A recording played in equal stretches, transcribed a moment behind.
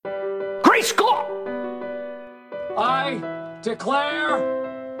high school. I declare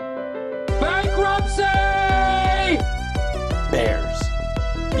bankruptcy! Bears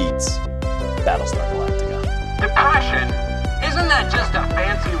beats Battlestar Galactica. Depression? Isn't that just a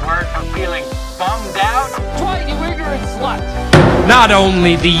fancy word for feeling bummed out? Dwight, you ignorant slut! Not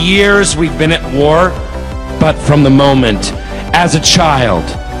only the years we've been at war, but from the moment, as a child,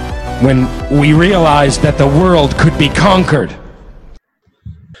 when we realized that the world could be conquered.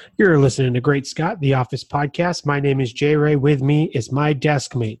 You're listening to Great Scott, the Office Podcast. My name is Jay Ray. With me is my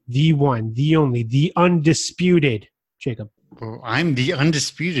desk mate, the one, the only, the undisputed Jacob. Well, I'm the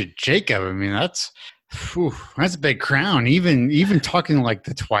undisputed Jacob. I mean, that's a big crown. Even talking like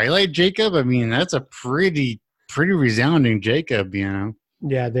the Twilight Jacob, I mean, that's a pretty resounding Jacob, you know.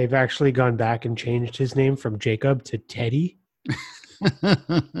 Yeah, they've actually gone back and changed his name from Jacob to Teddy.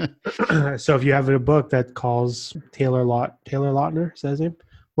 So if you have a book that calls Taylor Lautner, is that his name?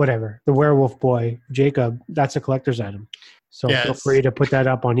 Whatever, the werewolf boy, Jacob, that's a collector's item. So feel free to put that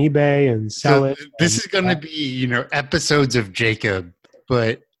up on eBay and sell it. This is going to be, episodes of Jacob,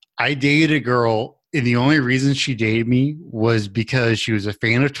 but I dated a girl, and the only reason she dated me was because she was a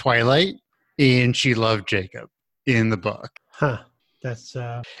fan of Twilight, and she loved Jacob in the book. Huh. That's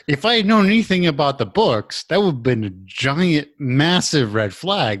if I had known anything about the books, that would have been a giant, massive red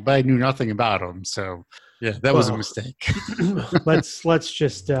flag, but I knew nothing about them, so... Yeah, that was a mistake. let's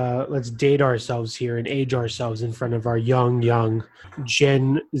date ourselves here and age ourselves in front of our young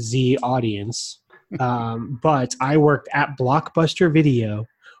Gen Z audience. But I worked at Blockbuster Video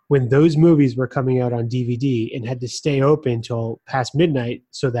when those movies were coming out on DVD and had to stay open till past midnight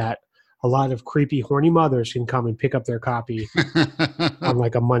so that a lot of creepy, horny mothers can come and pick up their copy on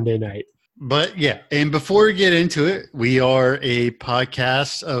like a Monday night. But yeah, and before we get into it, we are a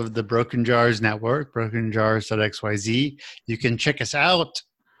podcast of the Broken Jars Network, brokenjars.xyz. You can check us out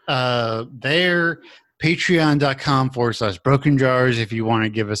there, patreon.com/Broken Jars if you want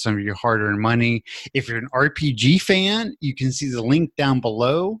to give us some of your hard-earned money. If you're an RPG fan, you can see the link down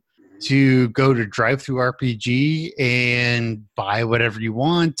below to go to DriveThruRPG and buy whatever you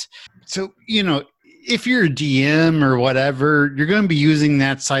want. So, if you're a DM or whatever, you're going to be using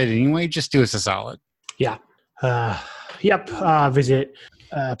that site anyway. Just do us a solid. Yeah. Visit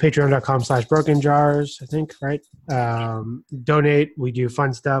patreon.com/Broken Jars, I think, right? Donate. We do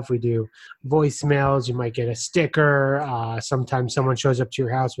fun stuff. We do voicemails. You might get a sticker. Sometimes someone shows up to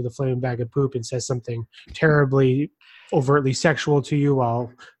your house with a flaming bag of poop and says something terribly, overtly sexual to you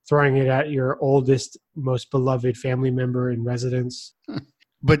while throwing it at your oldest, most beloved family member in residence.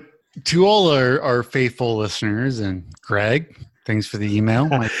 But to all our faithful listeners, and Greg, thanks for the email,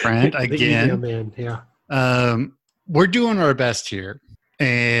 my friend. Again, email man, yeah. We're doing our best here,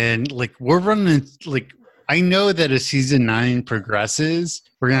 and we're running. I know that as season 9 progresses,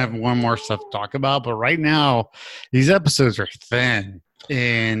 we're gonna have one more stuff to talk about. But right now, these episodes are thin,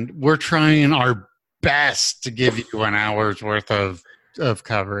 and we're trying our best to give you an hour's worth of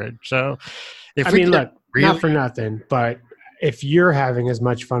coverage. So, look, not for nothing, but if you're having as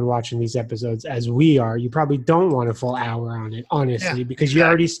much fun watching these episodes as we are, you probably don't want a full hour on it, honestly, because you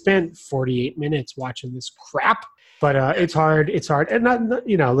already spent 48 minutes watching this crap. But it's hard. And,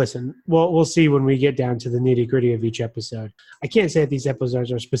 listen, we'll see when we get down to the nitty-gritty of each episode. I can't say that these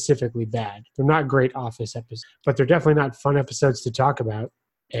episodes are specifically bad. They're not great Office episodes, but they're definitely not fun episodes to talk about.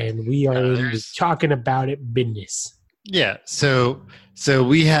 And we are talking about it business. Yeah, so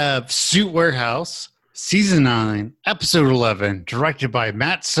we have Suit Warehouse, Season 9, Episode 11, directed by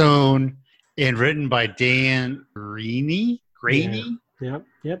Matt Sohn and written by Dan Greaney. Yeah.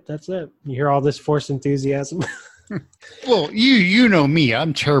 Yep, that's it. You hear all this forced enthusiasm? Well, you know me.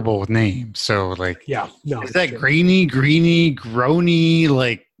 I'm terrible with names. So, is that true. Greaney,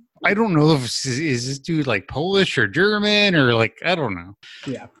 Grony? I don't know if is this dude Polish or German or I don't know.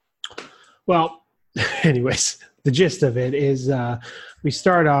 Yeah. Well, anyways, the gist of it is we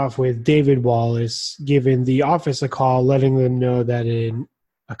start off with David Wallace giving the office a call, letting them know that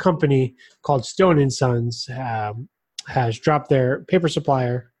a company called Stone & Sons has dropped their paper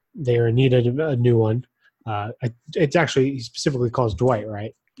supplier. They are in need of a new one. It's actually, he specifically calls Dwight,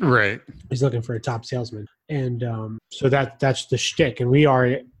 right? Right. He's looking for a top salesman. And so that's the shtick. And we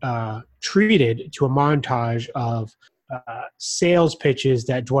are treated to a montage of sales pitches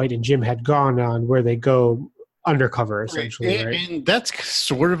that Dwight and Jim had gone on where they go undercover, essentially, right? And that's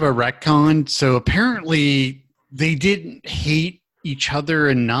sort of a retcon. So apparently they didn't hate each other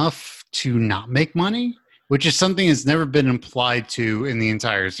enough to not make money. which is something that's never been implied to in the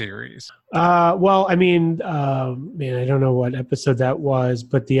entire series. Well, I mean, man, I don't know what episode that was,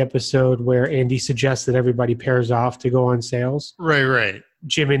 but the episode where Andy suggests that everybody pairs off to go on sales. Right.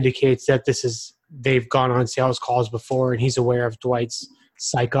 Jim indicates that they've gone on sales calls before, and he's aware of Dwight's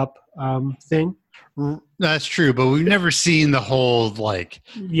psych up thing. That's true, but we've never seen the whole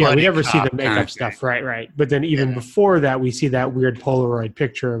we never see the makeup stuff, right. But then even before that, we see that weird Polaroid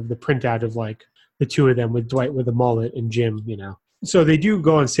picture of the printout of the two of them with Dwight with a mullet and Jim, So they do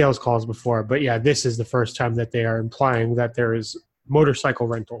go on sales calls before, but yeah, this is the first time that they are implying that there is motorcycle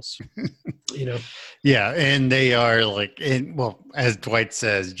rentals. Yeah, and they are as Dwight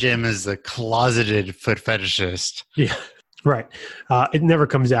says, Jim is the closeted foot fetishist. Yeah, right. It never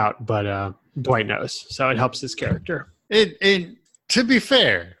comes out, but Dwight knows, so it helps his character. It to be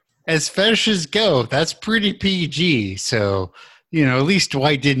fair, as fetishes go, that's pretty PG. So at least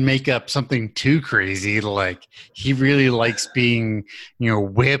Dwight didn't make up something too crazy. Like he really likes being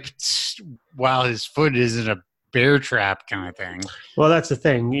whipped while his foot is in a bear trap kind of thing. Well, that's the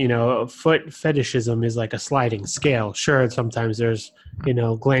thing. Foot fetishism is like a sliding scale. Sure, sometimes there's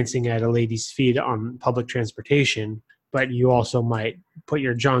glancing at a lady's feet on public transportation, but you also might put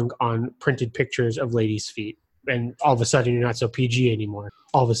your junk on printed pictures of ladies' feet. And all of a sudden, you're not so PG anymore.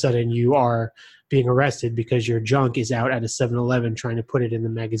 All of a sudden, you are being arrested because your junk is out at a 7-Eleven trying to put it in the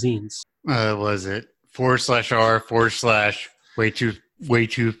magazines. Was it /R/ way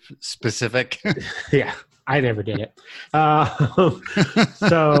too specific? Yeah, I never did it.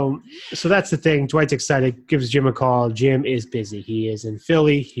 So that's the thing. Dwight's excited, gives Jim a call. Jim is busy. He is in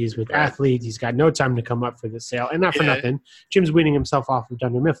Philly. He's with athletes. He's got no time to come up for the sale. And not for nothing, Jim's weaning himself off of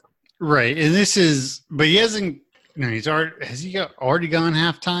Dunder Mifflin. Right. And but he hasn't, has he already gone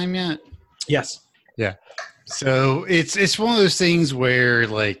halftime yet? Yes. Yeah. So it's one of those things where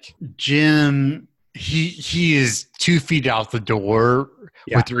Jim, he is 2 feet out the door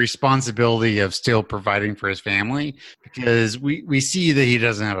with the responsibility of still providing for his family, because we see that he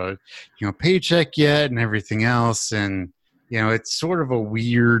doesn't have a paycheck yet and everything else, and it's sort of a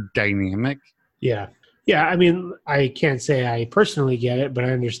weird dynamic. Yeah. Yeah, I mean, I can't say I personally get it, but I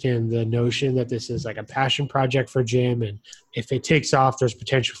understand the notion that this is like a passion project for Jim, and if it takes off, there's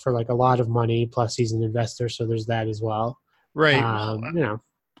potential for a lot of money, plus he's an investor, so there's that as well. Right.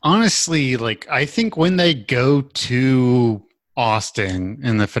 Honestly, I think when they go to Austin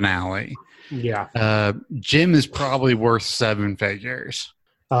in the finale, Jim is probably worth 7 figures.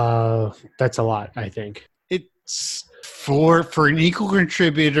 That's a lot, I think. It's for an equal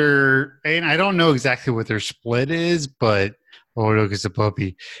contributor, and I don't know exactly what their split is, but look, it's a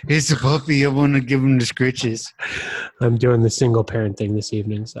puppy. It's a puppy. I want to give him the scritches. I'm doing the single parent thing this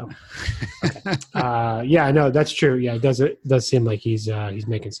evening, so okay. No, that's true. Yeah, it does seem like he's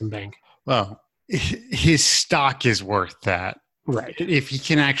making some bank. Well, his stock is worth that, right? If he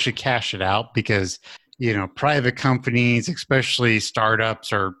can actually cash it out, because private companies, especially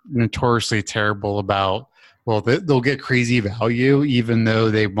startups, are notoriously terrible about. Well, they'll get crazy value even though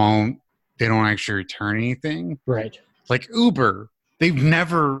they don't actually return anything. Right. Like Uber, they've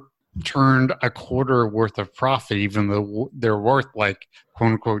never turned a quarter worth of profit, even though they're worth quote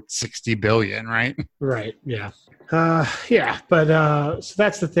unquote 60 billion, right? Right. Yeah. But so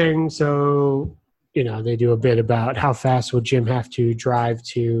that's the thing. So, they do a bit about how fast would Jim have to drive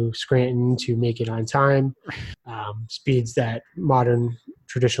to Scranton to make it on time, speeds that modern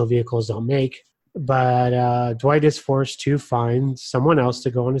traditional vehicles don't make. But Dwight is forced to find someone else to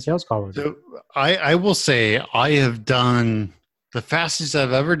go on a sales call with him. So I will say I have done the fastest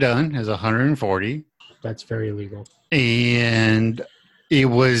I've ever done is 140. That's very illegal. And it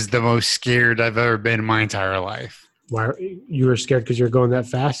was the most scared I've ever been in my entire life. Why, you were scared because you were going that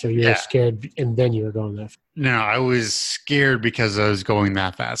fast, or you were scared and then you were going that fast? No, I was scared because I was going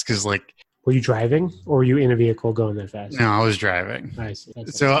that fast. Because were you driving, or were you in a vehicle going that fast? No, I was driving. I see.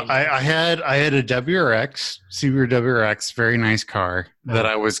 So I had a WRX, Subaru WRX, very nice car that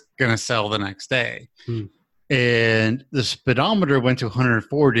I was going to sell the next day. And the speedometer went to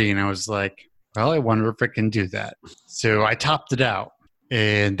 140, and I was like, well, I wonder if I can do that. So I topped it out,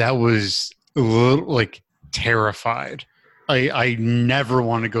 and that was a little terrified. I never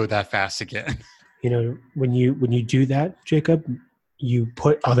want to go that fast again. When you do that, Jacob, you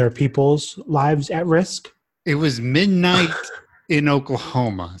put other people's lives at risk. It was midnight in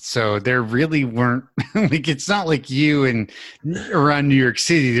Oklahoma, so there really weren't it's not like you and around New York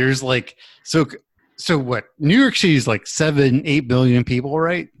City. There's so what? New York City is 7-8 billion people,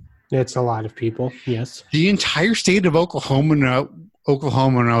 right? It's a lot of people. Yes. The entire state of Oklahoma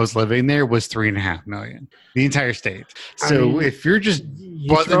Oklahoma, when I was living there, was 3.5 million. The entire state. So if you're just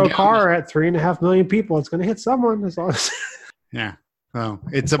you throw a car at 3.5 million people, it's going to hit someone. As long as yeah. Well,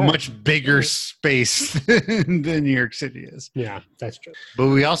 it's a much bigger space than New York City is. Yeah, that's true. But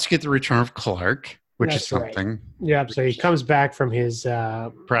we also get the return of Clark, which is something. Right. Yeah, so he comes back from his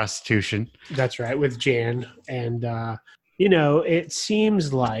prostitution. That's right, with Jan. And, it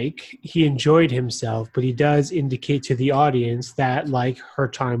seems like he enjoyed himself, but he does indicate to the audience that, like her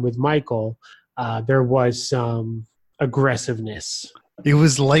time with Michael, there was some aggressiveness. It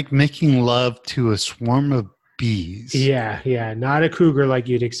was like making love to a swarm of bees. Yeah, not a cougar like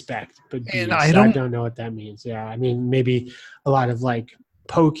you'd expect, but bees. And I don't know what that means. Yeah, I mean, maybe a lot of like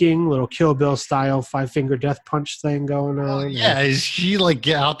poking, little Kill Bill style 5-finger death punch thing going on. Yeah, is she like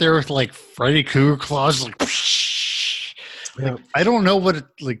get out there with like Freddy Krueger claws? Like, I don't know what it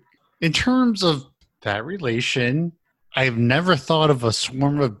like in terms of that relation. I've never thought of a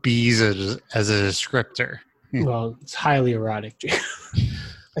swarm of bees as a descriptor. Well, it's highly erotic.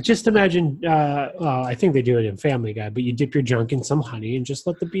 I just imagine, I think they do it in Family Guy, but you dip your junk in some honey and just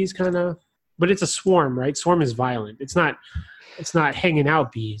let the bees kind of, but it's a swarm, right? Swarm is violent. It's not hanging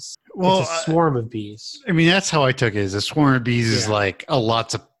out bees. Well, it's a swarm of bees. I mean, that's how I took it. Is a swarm of bees is like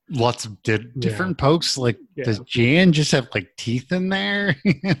lots of different pokes. Like, does Jan just have like teeth in there?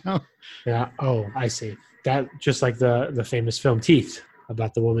 Yeah. Oh, I see. That just like the famous film Teeth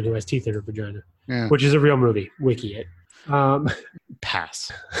about the woman who has teeth in her vagina, which is a real movie. Wiki it.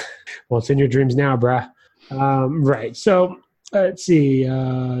 Pass. Well, it's in your dreams now, bruh. Right. So let's see.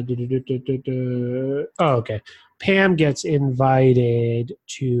 Oh, okay. Pam gets invited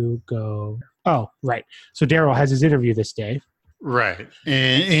to go. Oh, right. So Daryl has his interview this day. Right.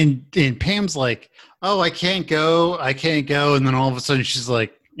 And Pam's like, oh, I can't go. And then all of a sudden she's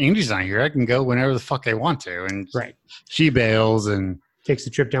like, Andy's not here. I can go whenever the fuck I want to. And she bails and takes the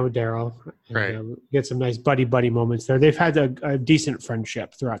trip down with Daryl. Right. Get some nice buddy moments there. They've had a decent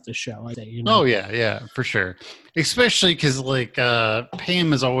friendship throughout the show, I think. Oh, yeah, for sure. Especially because, like,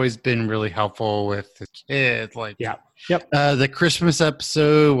 Pam has always been really helpful with the kid. Like, the Christmas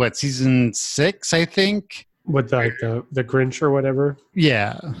episode, season 6, I think? With the Grinch or whatever?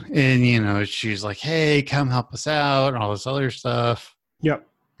 Yeah. And, she's like, hey, come help us out and all this other stuff. Yep.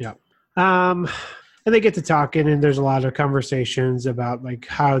 And they get to talking, and there's a lot of conversations about like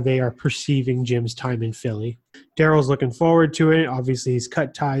how they are perceiving Jim's time in Philly. Daryl's looking forward to it. Obviously, he's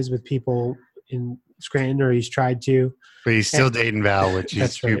cut ties with people in Scranton, or he's tried to. But he's still dating Val, which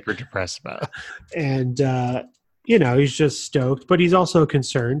he's super depressed about. And, he's just stoked, but he's also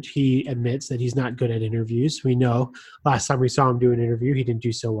concerned. He admits that he's not good at interviews. We know last time we saw him do an interview, he didn't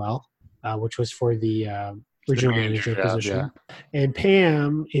do so well, which was for the regional manager position. Yeah. And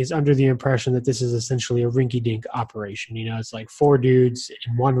Pam is under the impression that this is essentially a rinky-dink operation. It's like 4 dudes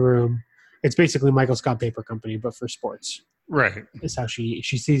in one room. It's basically Michael Scott Paper Company, but for sports. Right. That's how she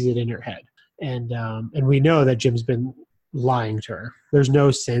sees it in her head. And we know that Jim's been lying to her. There's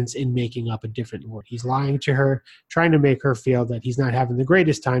no sense in making up a different word. He's lying to her, trying to make her feel that he's not having the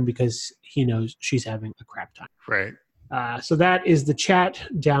greatest time because he knows she's having a crap time. Right. So that is the chat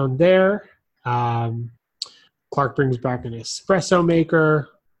down there. Clark brings back an espresso maker.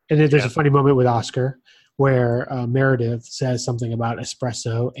 And then there's a funny moment with Oscar where Meredith says something about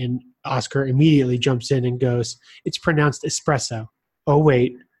espresso, and Oscar immediately jumps in and goes, it's pronounced espresso. Oh,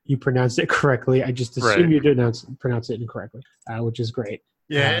 wait, you pronounced it correctly. I just assumed you didn't pronounce it incorrectly, which is great.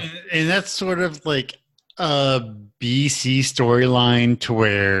 Yeah, and that's sort of like a BC storyline to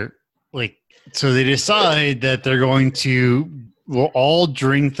where, like, so they decide that they're going to, we'll all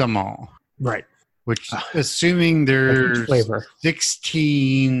drink them all. Right. Which, assuming there's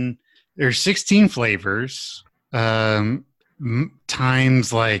 16 flavors, times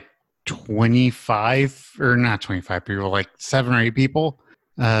like 25, or not 25 people, like 7 or 8 people,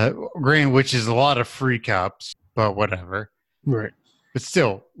 which is a lot of free cups, but whatever. Right. But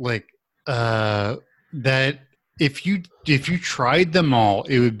still, like, that if you tried them all,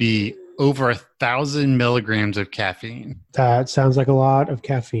 it would be over 1,000 milligrams of caffeine. That sounds like a lot of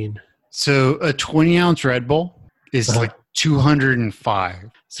caffeine. So a 20-ounce Red Bull is like 205.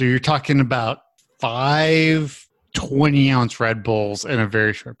 So you're talking about 5 20-ounce Red Bulls in a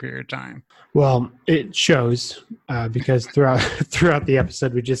very short period of time. Well, it shows because throughout the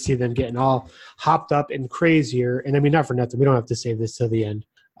episode, we just see them getting all hopped up and crazier. And I mean, not for nothing, we don't have to save this till the end,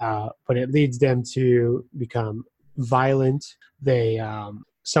 but it leads them to become violent. They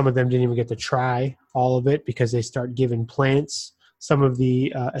some of them didn't even get to try all of it because they start giving plants some of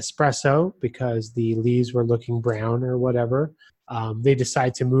the espresso because the leaves were looking brown or whatever. They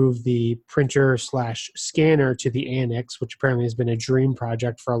decide to move the printer / scanner to the annex, which apparently has been a dream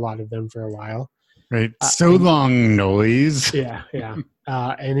project for a lot of them for a while. Right. So long noise. Yeah.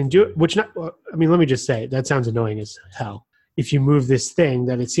 And in let me just say, that sounds annoying as hell. If you move this thing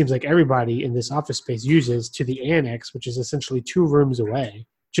that it seems like everybody in this office space uses to the annex, which is essentially 2 rooms away,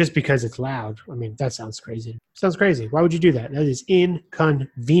 just because it's loud. I mean, that sounds crazy. Sounds crazy. Why would you do that? That is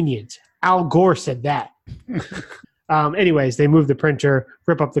inconvenient. Al Gore said that. Anyways, they move the printer,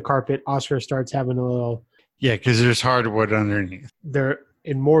 rip up the carpet. Oscar starts having a little... Yeah, because there's hardwood underneath. They're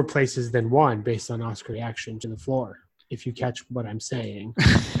in more places than one based on Oscar reaction to the floor, if you catch what I'm saying.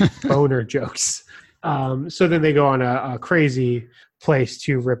 Boner jokes. So then they go on a crazy place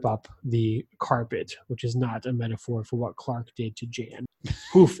to rip up the carpet, which is not a metaphor for what Clark did to Jan.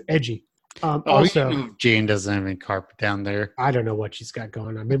 Oof, edgy. Also, Jane doesn't have any carpet down there. I don't know what she's got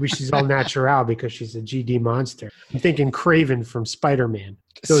going on. Maybe she's all natural because she's a GD monster. I'm thinking Craven from Spider-Man.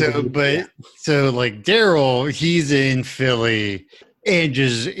 So Daryl, he's in Philly and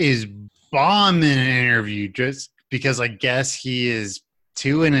just is bombing an interview just because I guess he is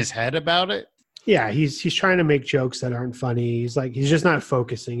too in his head about it. Yeah, he's trying to make jokes that aren't funny. He's just not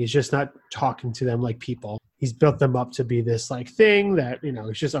focusing. He's just not talking to them like people. He's built them up to be this like thing that,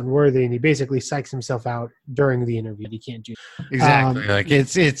 it's just unworthy, and he basically psychs himself out during the interview. He can't do exactly.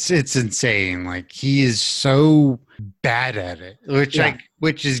 It's insane. Like, he is so bad at it,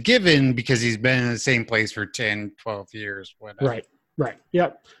 which is given because he's been in the same place for 10, 12 years. Whatever. Right.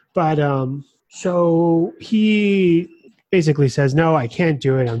 Yep. But so he basically says, "No, I can't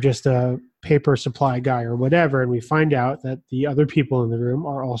do it. I'm just a paper supply guy or whatever," and we find out that the other people in the room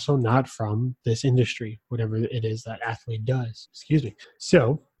are also not from this industry, whatever it is that athlete does. Excuse me.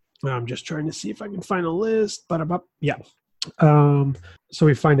 So I'm just trying to see if I can find a list. So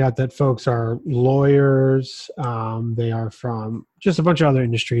we find out that folks are lawyers. They are from just a bunch of other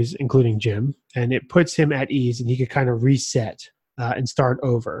industries, including Jim, and it puts him at ease, and he could kind of reset and start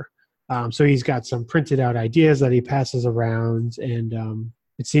over. So he's got some printed out ideas that he passes around, and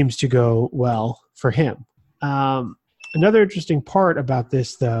it seems to go well for him. Another interesting part about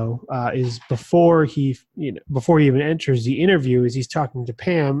this, though, is before he even enters the interview, is he's talking to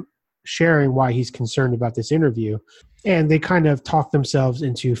Pam, sharing why he's concerned about this interview, and they kind of talk themselves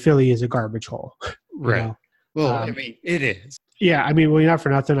into Philly is a garbage hole. Right. Well, it is. Yeah, not for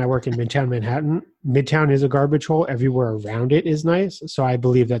nothing. I work in Midtown Manhattan. Midtown is a garbage hole. Everywhere around it is nice. So I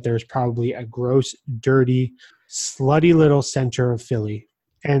believe that there's probably a gross, dirty, slutty little center of Philly.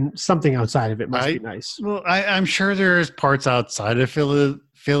 And something outside of it must be nice. Well, I'm sure there's parts outside of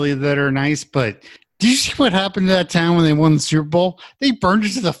Philly that are nice, but did you see what happened to that town when they won the Super Bowl? They burned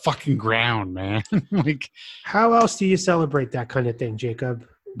it to the fucking ground, man. How else do you celebrate that kind of thing, Jacob?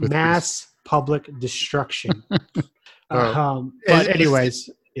 Mass public destruction. But anyways.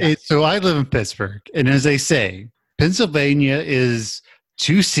 Yeah. So I live in Pittsburgh, and as they say, Pennsylvania is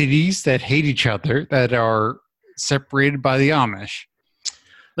 2 cities that hate each other that are separated by the Amish.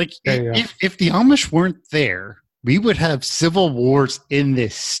 Like, if the Amish weren't there, we would have civil wars in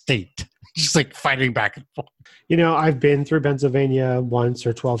this state, just like fighting back and forth. I've been through Pennsylvania once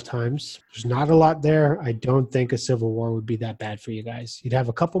or 12 times. There's not a lot there. I don't think a civil war would be that bad for you guys. You'd have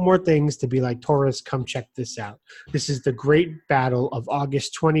a couple more things to be like, tourists, come check this out. This is the Great Battle of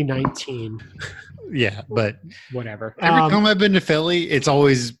August 2019. Yeah, but whatever. Every time I've been to Philly, it's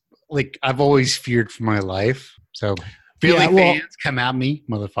always like I've always feared for my life. So Philly fans, come at me,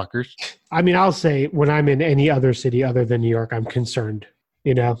 motherfuckers. I'll say when I'm in any other city other than New York, I'm concerned,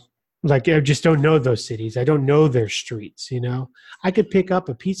 Like, I just don't know those cities. I don't know their streets, I could pick up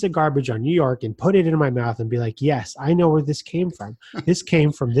a piece of garbage on New York and put it in my mouth and be like, yes, I know where this came from. This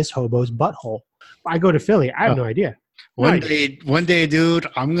came from this hobo's butthole. I go to Philly. I have no idea. One day, dude,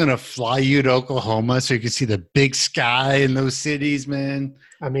 I'm going to fly you to Oklahoma so you can see the big sky in those cities, man.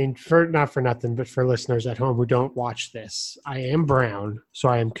 Not for nothing, but for listeners at home who don't watch this, I am brown, so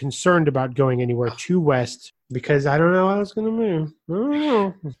I am concerned about going anywhere too west because I don't know how it's going to move. I don't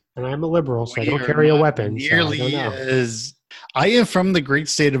know. And I'm a liberal, so I don't carry a weapon. Nearly I am from the great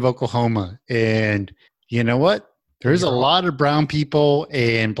state of Oklahoma, and you know what? There's a lot of brown people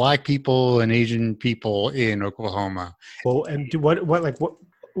and black people and Asian people in Oklahoma. Well, and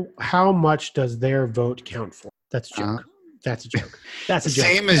how much does their vote count for? That's a joke. That's a joke. That's a joke.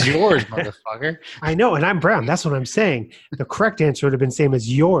 Same as yours, motherfucker. I know, and I'm brown. That's what I'm saying. The correct answer would have been same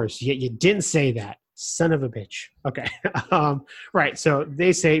as yours, yet you didn't say that. Son of a bitch. Okay. Right. So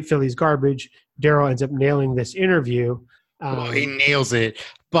they say Philly's garbage. Daryl ends up nailing this interview. He nails it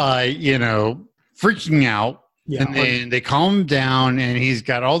by, freaking out. Yeah, and then they calm him down, and he's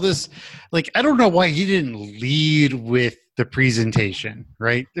got all this. Like, I don't know why he didn't lead with the presentation,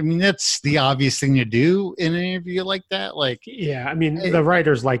 right? I mean, that's the obvious thing to do in an interview like that. Like, yeah, I mean, the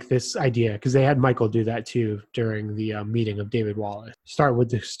writers like this idea because they had Michael do that too during the meeting of David Wallace. Start with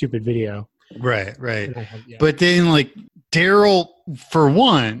the stupid video. right. Yeah. But then, like, Daryl, for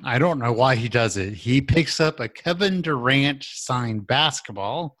one, I don't know why he does it. He picks up a Kevin Durant signed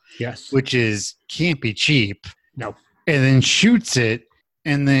basketball, Yes. which can't be cheap. No. And then shoots it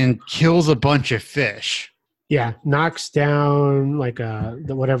and then kills a bunch of fish. Yeah, knocks down like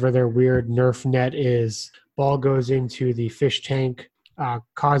whatever their weird Nerf net is. Ball goes into the fish tank,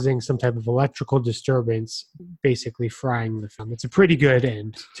 causing some type of electrical disturbance, basically frying the film. It's a pretty good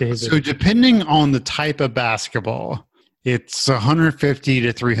end to his. So depending on the type of basketball, it's $150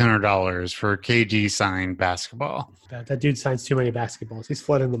 to $300 for a KG signed basketball. That dude signs too many basketballs. He's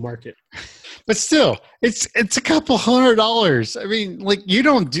flooding the market. But still, it's a couple $100. I mean, like, you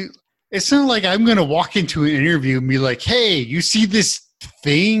don't do. It's not like I'm going to walk into an interview and be like, "Hey, you see this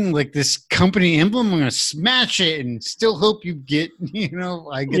thing, like this company emblem? I'm going to smash it and still hope you get,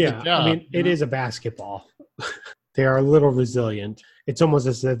 I get the job." I mean, it is a basketball. They are a little resilient. It's almost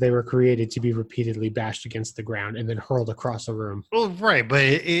as if they were created to be repeatedly bashed against the ground and then hurled across a room. Well, right, but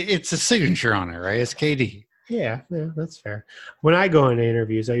it's a signature on it, right? It's KD. Yeah, that's fair. When I go into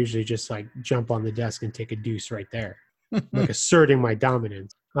interviews, I usually just like jump on the desk and take a deuce right there, like asserting my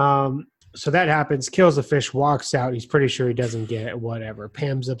dominance. So that happens, kills the fish, walks out. He's pretty sure he doesn't get it, whatever.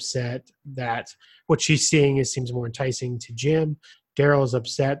 Pam's upset that what she's seeing seems more enticing to Jim. Daryl's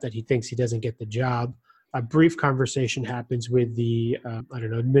upset that he thinks he doesn't get the job. A brief conversation happens with the,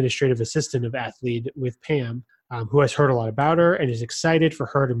 administrative assistant of Athlete with Pam, who has heard a lot about her and is excited for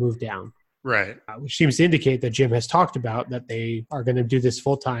her to move down. Right. Which seems to indicate that Jim has talked about that they are going to do this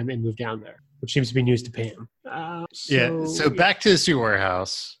full time and move down there, which seems to be news to Pam. So back to the sea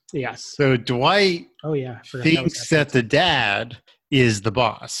warehouse. Yes. So Dwight thinks that the dad is the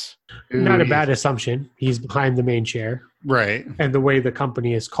boss. Not a bad assumption. He's behind the main chair. Right. And the way the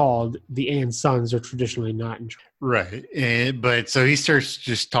company is called, the Ann sons are traditionally not in charge. Right. But so he starts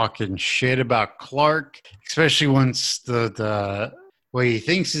just talking shit about Clark, especially once the what he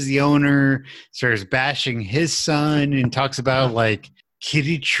thinks is the owner starts bashing his son and talks about like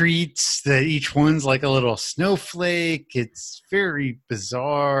kitty treats that each one's like a little snowflake. It's very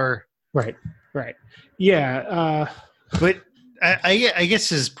bizarre. Right. Yeah. But I guess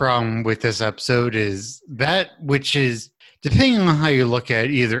his problem with this episode is that, which is, depending on how you look at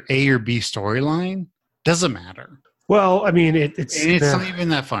either A or B storyline, doesn't matter. Well, I mean, it's not even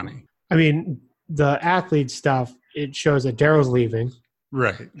that funny. I mean, the athlete stuff, it shows that Daryl's leaving.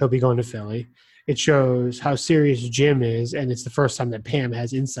 Right. He'll be going to Philly. It shows how serious Jim is, and it's the first time that Pam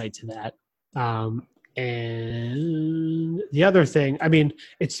has insight to that. And the other thing, I mean,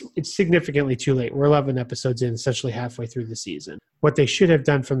 it's significantly too late. We're 11 episodes in, essentially halfway through the season. What they should have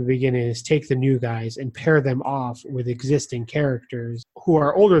done from the beginning is take the new guys and pair them off with existing characters who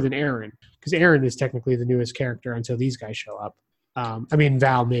are older than Aaron, because Aaron is technically the newest character until these guys show up. I mean,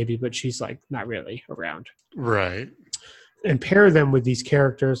 Val maybe, but she's like not really around. Right. And pair them with these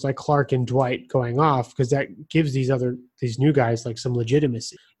characters like Clark and Dwight going off, because that gives these new guys like some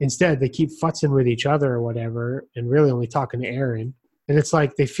legitimacy. Instead, they keep futzing with each other or whatever and really only talking to Aaron. And it's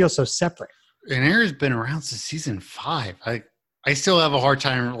like they feel so separate. And Aaron's been around since season 5. I still have a hard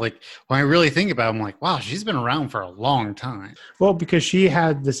time, like, when I really think about it, I'm like, wow, she's been around for a long time. Well, because she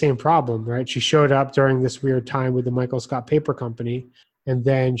had the same problem, right? She showed up during this weird time with the Michael Scott Paper Company. And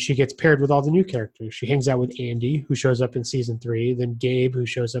then she gets paired with all the new characters. She hangs out with Andy, who shows up in season 3. Then Gabe, who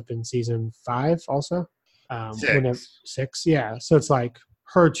shows up in season 5 also. 6. Yeah. So it's like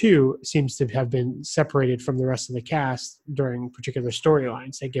her, too, seems to have been separated from the rest of the cast during particular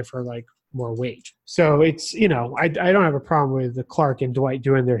storylines. They give her, like, more weight. So it's, I don't have a problem with the Clark and Dwight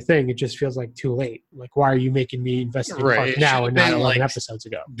doing their thing. It just feels like too late. Like, why are you making me invest in Clark now and not 11 episodes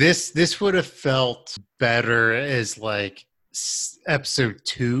ago? This would have felt better as, like, episode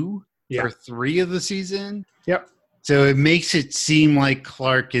 2 or 3 of the season. Yep. So it makes it seem like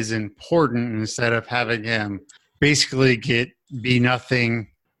Clark is important instead of having him basically be nothing,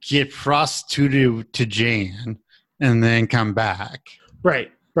 get prostituted to Jan, and then come back. Right,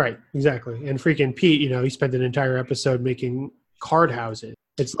 exactly. And freaking Pete, he spent an entire episode making card houses.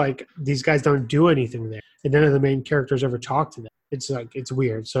 It's like these guys don't do anything there, and none of the main characters ever talk to them. It's like it's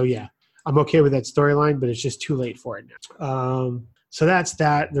weird. So yeah. I'm okay with that storyline, but it's just too late for it now. So that's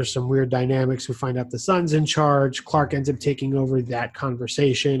that. There's some weird dynamics. We find out the son's in charge. Clark ends up taking over that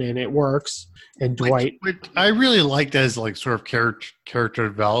conversation, and it works. And Dwight... Which I really liked as like sort of character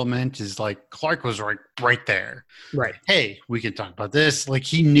development is like Clark was right there. Right. Hey, we can talk about this. Like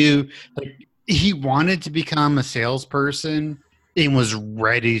he knew, like he wanted to become a salesperson and was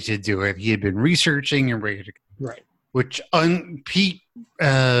ready to do it. He had been researching and ready to, Right. which Pete,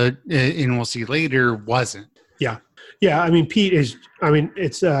 and we'll see later, wasn't. Yeah. Yeah. I mean,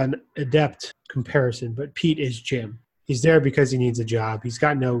 it's an adept comparison, but Pete is Jim. He's there because he needs a job. He's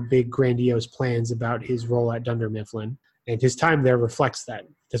got no big grandiose plans about his role at Dunder Mifflin, and his time there reflects that.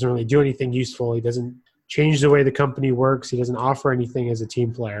 He doesn't really do anything useful. He doesn't change the way the company works. He doesn't offer anything as a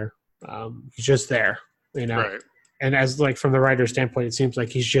team player. He's just there, you know. Right. And as like from the writer's standpoint, it seems like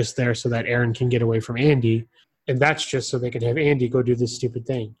he's just there so that Aaron can get away from Andy, and that's just so they can have Andy go do this stupid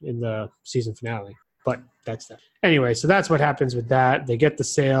thing in the season finale. But that's that. Anyway, so that's what happens with that. They get the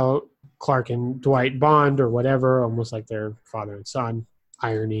sale. Clark and Dwight bond or whatever, almost like they're father and son.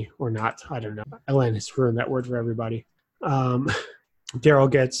 Irony or not, I don't know. Ellen has ruined that word for everybody.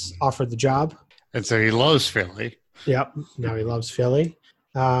 Daryl gets offered the job. And so he loves Philly. Yep. Now he loves Philly.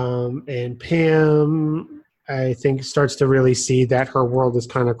 And Pam, I think, starts to really see that her world is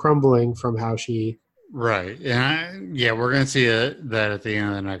kind of crumbling from how she... Right. And we're going to see that at the end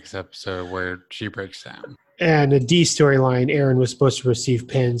of the next episode where she breaks down. And a D storyline, Aaron was supposed to receive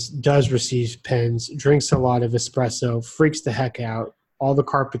pens, does receive pens, drinks a lot of espresso, freaks the heck out. All the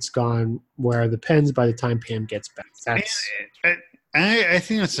carpet's gone. Where are the pens by the time Pam gets back? I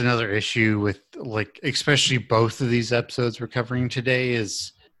think that's another issue with, like, especially both of these episodes we're covering today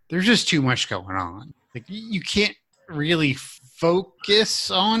is there's just too much going on. Like, you can't really focus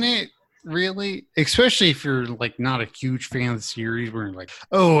on it. Really, especially if you're like not a huge fan of the series, where you're like,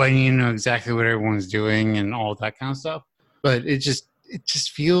 oh, I need to know exactly what everyone's doing and all that kind of stuff. But it just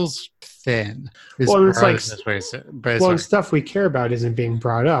feels thin. Well, it's like and stuff we care about isn't being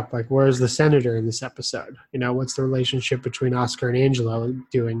brought up. Like, where's the senator in this episode? You know, what's the relationship between Oscar and Angelo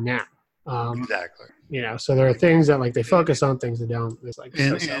doing now? Exactly. You know, so there are things that like they focus on, things that don't. It's like,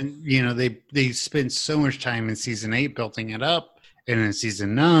 and you know, they spend so much time in season 8 building it up. And in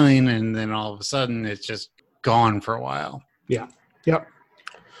season 9, and then all of a sudden it's just gone for a while. Yeah. Yep.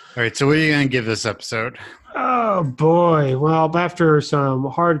 All right. So what are you going to give this episode? Oh boy. Well, after some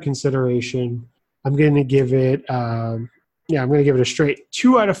hard consideration, I'm going to give it. I'm going to give it a straight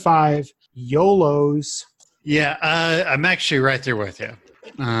 2 out of 5 YOLOs. Yeah, I'm actually right there with you.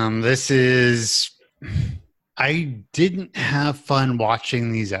 I didn't have fun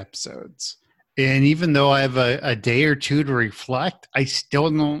watching these episodes. And even though I have a day or two to reflect, I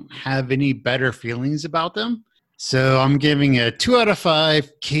still don't have any better feelings about them. So I'm giving a 2 out of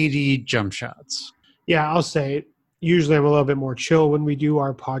 5 Katie jump shots. Yeah, I'll say usually I'm a little bit more chill when we do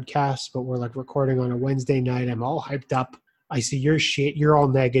our podcasts, but we're like recording on a Wednesday night. I'm all hyped up. I see your shit. You're all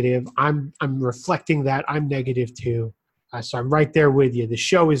negative. I'm reflecting that. I'm negative too. So I'm right there with you. The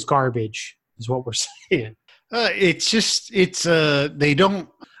show is garbage is what we're saying. They don't.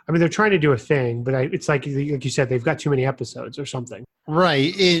 I mean, they're trying to do a thing, but it's like you said, they've got too many episodes or something.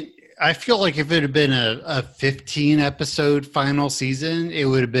 Right. I feel like if it had been a 15-episode final season, it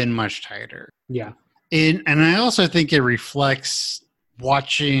would have been much tighter. Yeah. And I also think it reflects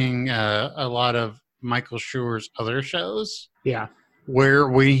watching a lot of Michael Schur's other shows. Yeah. Where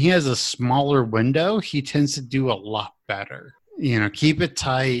when he has a smaller window, he tends to do a lot better. You know, keep it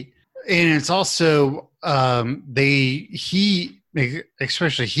tight. And it's also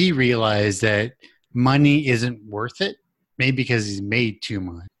especially he realized that money isn't worth it, maybe because he's made too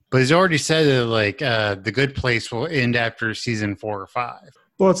much. But he's already said that like The Good Place will end after season 4 or 5.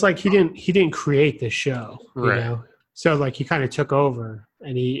 Well, it's like he didn't create the show, right? You know? So like he kind of took over,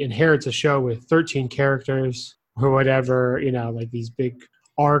 and he inherits a show with 13 characters or whatever, you know, like these big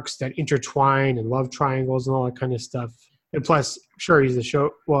arcs that intertwine and love triangles and all that kind of stuff. And plus, sure, he's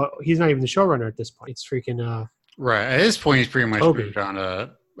not even the showrunner at this point. It's freaking right. At this point, he's pretty much moved on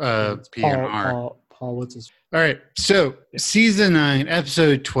to PMR. Paul, what's his? All right. So season 9,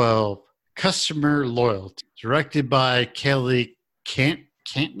 episode 12, Customer Loyalty, directed by Kelly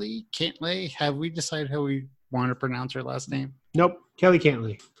Cantley. Have we decided how we want to pronounce her last name? Nope. Kelly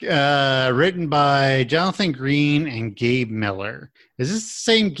Cantley. Written by Jonathan Green and Gabe Miller. Is this the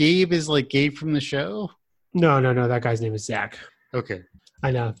same Gabe as like Gabe from the show? No. That guy's name is Zach. Okay.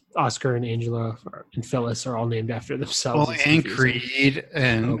 I know. Oscar and Angela and Phyllis are all named after themselves. Well, and Creed,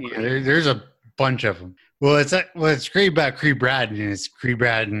 and there's a bunch of them. Well, what's great about Creed Bratton is Creed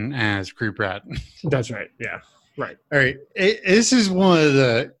Bratton as Creed Bratton. That's right. Yeah. Right. All right. This is one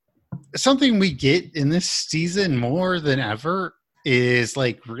of something we get in this season more than ever is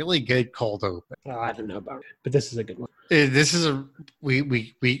like really good cold open. I don't know about it, but this is a good one. This is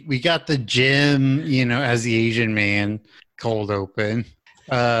we got the Jim, you know, as the Asian man cold open.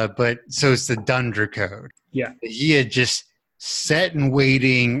 But so it's the Dundra code. Yeah. He had just sat and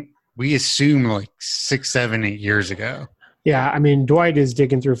waiting we assume like 6, 7, 8 years ago. Yeah, I mean, Dwight is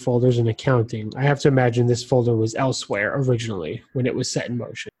digging through folders and accounting. I have to imagine this folder was elsewhere originally when it was set in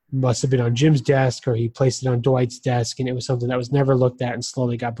motion. It must have been on Jim's desk, or he placed it on Dwight's desk, and it was something that was never looked at and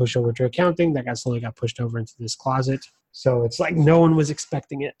slowly got pushed over to accounting. That slowly got pushed over into this closet. So it's like no one was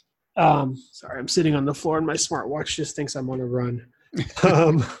expecting it. Sorry, I'm sitting on the floor and my smartwatch just thinks I'm on a run.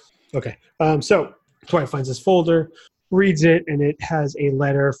 Okay. So Dwight finds this folder, reads it, and it has a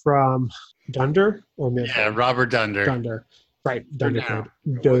letter from Dunder or Mifflin? Yeah, Robert Dunder. Dunder. Right. Dunder.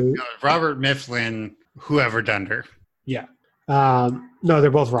 No, Robert Mifflin, whoever Dunder. Yeah. No,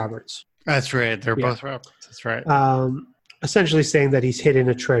 they're both Roberts. That's right. They're both Roberts. That's right. Essentially saying that he's hidden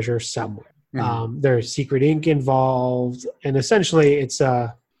a treasure somewhere. Mhm. There's secret ink involved, and essentially it's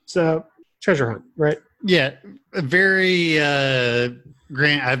a treasure hunt, right? Yeah, a very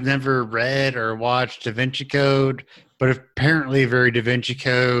Grant. I've never read or watched Da Vinci Code, but apparently very Da Vinci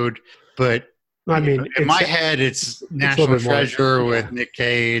Code. But I mean, in my head, it's National bit more, Treasure with Nick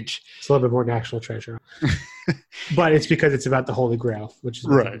Cage. It's a little bit more National Treasure, but it's because it's about the Holy Grail, which is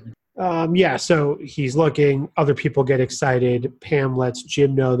Right. Yeah, so he's looking. Other people get excited. Pam lets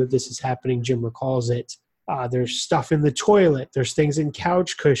Jim know that this is happening. Jim recalls it. There's stuff in the toilet. There's things in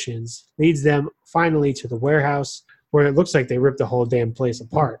couch cushions. Leads them finally to the warehouse where it looks like they ripped the whole damn place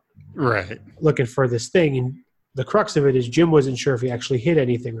apart. Right. Looking for this thing. And the crux of it is Jim wasn't sure if he actually hid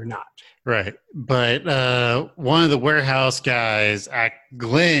anything or not. Right. But one of the warehouse guys,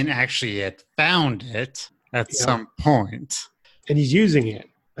 Glenn, actually had found it at some point. And he's using it.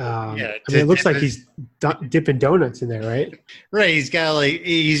 I mean, it looks like he's dipping donuts in there, right? Right.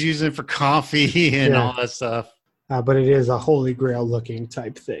 He's using it for coffee and all that stuff. But it is a Holy Grail looking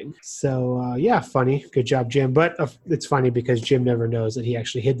type thing. So, funny. Good job, Jim. But it's funny because Jim never knows that he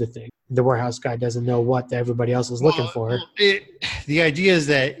actually hid the thing. The warehouse guy doesn't know what everybody else is looking for. The idea is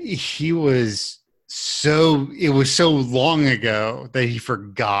that it was so long ago that he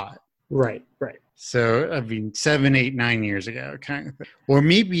forgot. Right. So, I mean, 7, 8, 9 years ago kind of thing. Or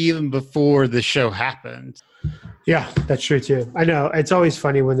maybe even before the show happened. Yeah, that's true too. I know. It's always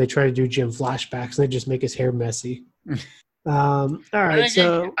funny when they try to do Jim flashbacks and they just make his hair messy. All right,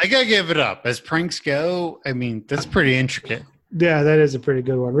 I gotta give it up. As pranks go, I mean, that's pretty intricate. Yeah, that is a pretty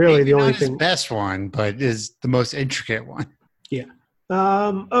good one. Really, maybe the only not his thing. best one, but is the most intricate one. Yeah.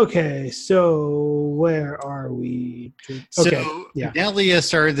 Okay, so where are we? Okay. So Nelia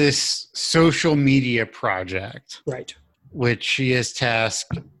started this social media project, Right. which she has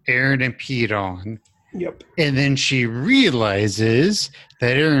tasked Aaron and Pete on. Yep. And then she realizes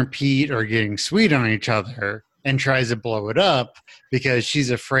that Aaron and Pete are getting sweet on each other and tries to blow it up because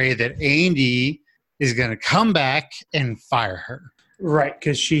she's afraid that Andy is going to come back and fire her. Right,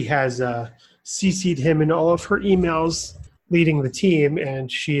 because she has CC'd him in all of her emails leading the team,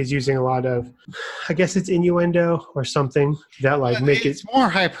 and she is using a lot of, I guess it's innuendo or something that make it's more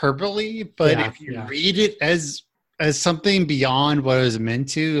hyperbole, but if you read it as something beyond what it was meant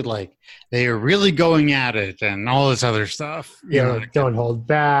to, like they are really going at it and all this other stuff. Like, don't hold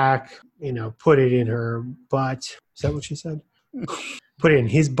back, put it in her butt. Is that what she said? Put it in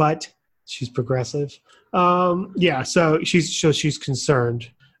his butt. She's progressive. So she's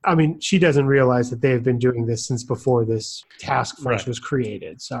concerned. I mean, she doesn't realize that they have been doing this since before this task force was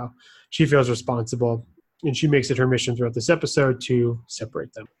created. So she feels responsible, and she makes it her mission throughout this episode to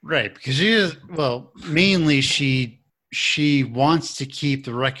separate them. Right, because mainly she wants to keep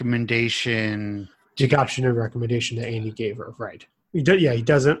the recommendation. The adoption and recommendation that Andy gave her, right. She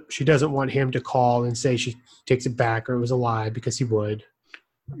doesn't want him to call and say she takes it back or it was a lie, because he would.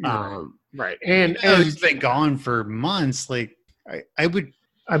 Right. And he's been gone for months. Like I would.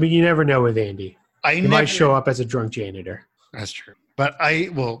 I mean, you never know with Andy. He might show up as a drunk janitor. That's true. But I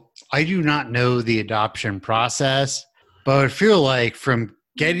do not know the adoption process, but I feel like from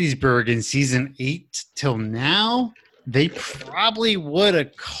Gettysburg in season 8 till now, they probably would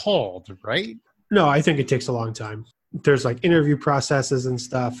have called, right? No, I think it takes a long time. There's interview processes and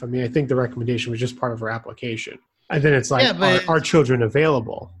stuff. I mean, I think the recommendation was just part of her application. And then it's are children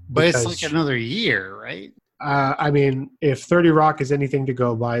available? But it's like another year, right? I mean, if 30 Rock is anything to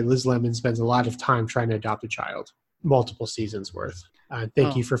go by, Liz Lemon spends a lot of time trying to adopt a child. Multiple seasons worth.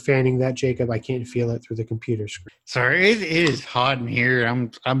 Thank you for fanning that, Jacob. I can't feel it through the computer screen. Sorry, it is hot in here.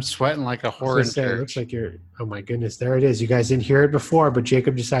 I'm sweating like a whore. It looks like you're. Oh my goodness, there it is. You guys didn't hear it before, but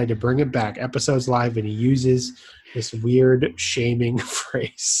Jacob decided to bring it back. Episodes live, and he uses this weird shaming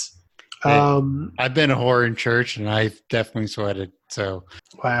phrase. I've been a whore in church, and I've definitely sweated. So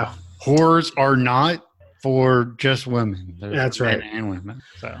wow, whores are not for just women. That's right, men and women.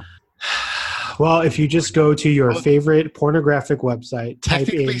 So Well, if you just go to your favorite pornographic website,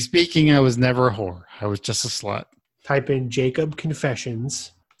 Technically speaking, I was never a whore. I was just a slut. type in Jacob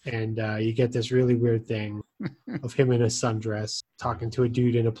Confessions, and you get this really weird thing of him in a sundress talking to a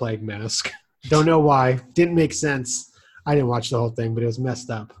dude in a plague mask. Don't know why. Didn't make sense. I didn't watch the whole thing, but it was messed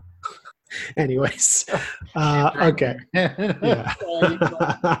up. Anyways, okay. Yeah.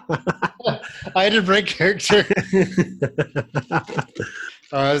 I had to break character.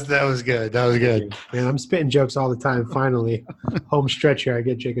 That was good. That was good. Man, I'm spitting jokes all the time. Finally, home stretch here. I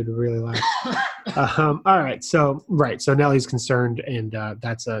get Jacob to really laugh. All right. So Nellie's concerned, and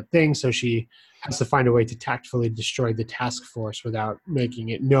that's a thing. So she has to find a way to tactfully destroy the task force without making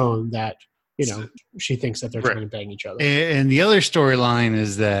it known that, you know, she thinks that they're trying to bang each other. And the other storyline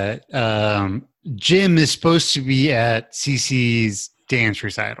is that Jim is supposed to be at Cece's dance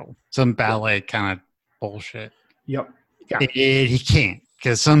recital, some ballet kind of bullshit. Yep. Yeah. And he can't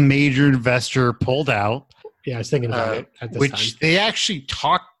because some major investor pulled out. Yeah, I was thinking about it at this which time. they actually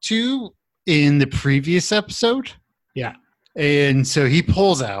talked to in the previous episode. Yeah. And so he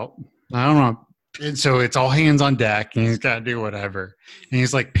pulls out. I don't know. And so it's all hands on deck, and he's got to do whatever. And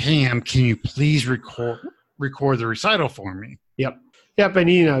he's like, Pam, can you please record the recital for me? Yep. And,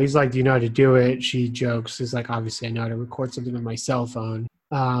 you know, he's like, do you know how to do it? She jokes. He's like, obviously, I know how to record something on my cell phone.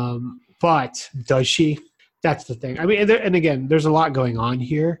 But does she? That's the thing. I mean, and again, there's a lot going on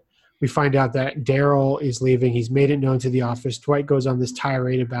here. We find out that Daryl is leaving. He's made it known to the office. Dwight goes on this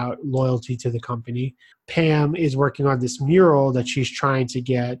tirade about loyalty to the company. Pam is working on this mural that she's trying to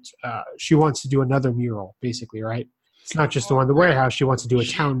get. She wants to do another mural, basically, right? It's not just the one in the warehouse. She wants to do a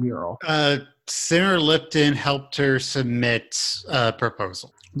town mural. Senator Lipton helped her submit a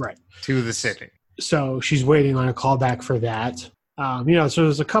proposal to the city. So she's waiting on a callback for that. You know, so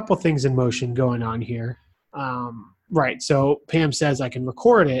there's a couple things in motion going on here. So Pam says, I can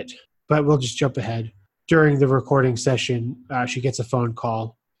record it, but we'll just jump ahead. During the recording session, she gets a phone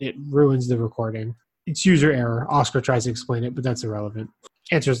call. It ruins the recording. It's user error. Oscar tries to explain it, but that's irrelevant.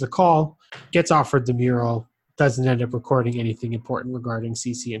 Answers the call, gets offered the mural, doesn't end up recording anything important regarding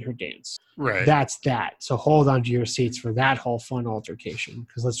Cece and her dance. Right. That's that. So hold on to your seats for that whole fun altercation,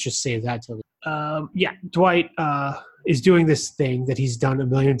 because let's just save that till Dwight is doing this thing that he's done a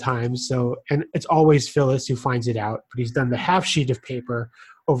million times. And it's always Phyllis who finds it out, but he's done the half sheet of paper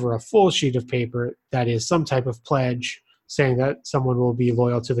over a full sheet of paper that is some type of pledge saying that someone will be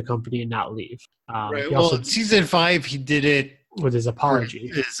loyal to the company and not leave. Well, in season 5, he did it with his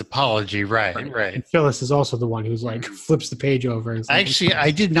apology. Right. And Phyllis is also the one who's like flips the page over. And actually,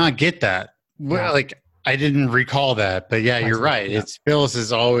 I did not get that. Well, I didn't recall that, but yeah, you're right. Yeah. It's Phyllis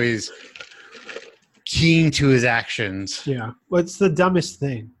is always keen to his actions. Yeah. What's the dumbest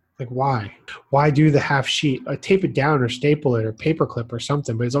thing? Like, why? Why do the half sheet? Tape it down or staple it or paperclip or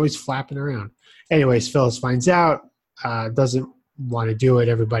something, but it's always flapping around. Anyways, Phyllis finds out, doesn't want to do it.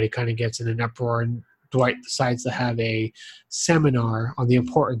 Everybody kind of gets in an uproar, and Dwight decides to have a seminar on the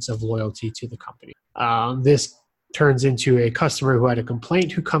importance of loyalty to the company. This turns into a customer who had a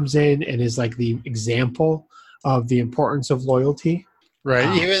complaint who comes in and is like the example of the importance of loyalty.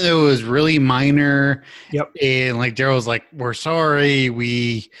 Right. Even though it was really minor. Yep. And like Daryl's like, we're sorry.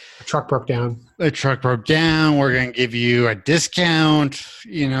 A truck broke down. We're going to give you a discount,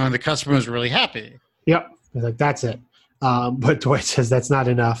 and the customer was really happy. Yep. He's like, that's it. But Dwight says that's not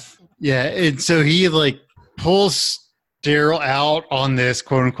enough. Yeah. And so he pulls Daryl out on this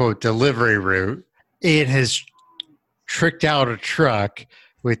quote unquote delivery route. It has tricked out a truck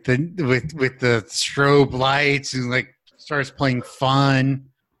with the strobe lights and starts playing fun.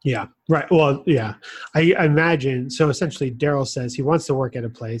 Yeah. Right. Well, yeah. I imagine. So essentially, Daryl says he wants to work at a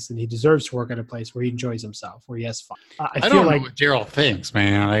place and he deserves to work at a place where he enjoys himself, where he has fun. I don't know what Daryl thinks,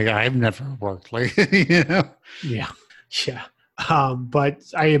 man. I've never worked Yeah. Yeah. But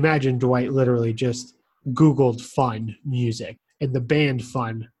I imagine Dwight literally just Googled fun music and the band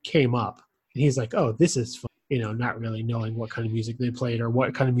Fun came up. And he's like, oh, this is fun. Not really knowing what kind of music they played or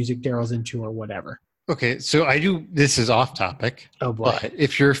what kind of music Daryl's into or whatever. Okay, so this is off topic. Oh, boy. But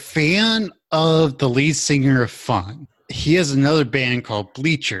if you're a fan of the lead singer of Fun, he has another band called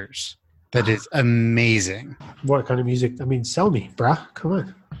Bleachers that is amazing. What kind of music? I mean, sell me, bruh. Come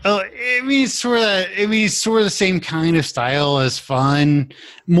on. Oh, it's sort of the same kind of style as Fun,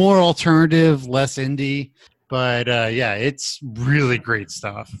 more alternative, less indie. But it's really great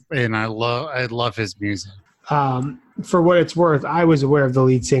stuff, and I love his music. For what it's worth, I was aware of the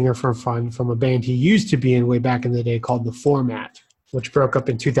lead singer from Fun from a band he used to be in way back in the day called The Format, which broke up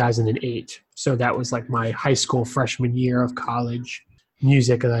in 2008. So that was my high school freshman year of college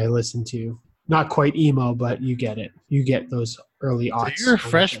music that I listened to. not quite emo, but you get it. You get those early aughts. So you're a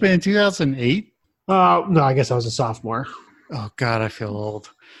freshman in 2008? No, I guess I was a sophomore. Oh, God, I feel old.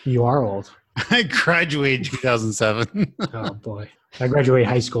 You are old. I graduated in 2007. Oh, boy. I graduated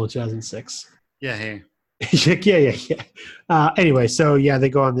high school in 2006. Yeah, hey. yeah. Anyway, so, yeah, they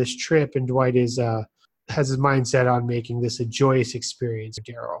go on this trip, and Dwight has his mindset on making this a joyous experience for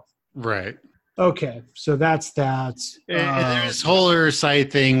Daryl. Right. Okay, so that's that. And there's this whole other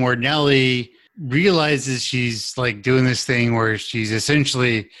side thing where Nellie realizes she's like doing this thing where she's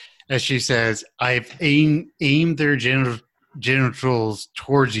essentially, as she says, I've aimed their genitals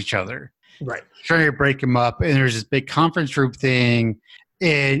towards each other. Right. Trying to break them up. And there's this big conference room thing.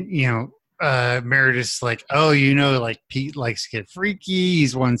 And, Meredith's like, oh, like Pete likes to get freaky.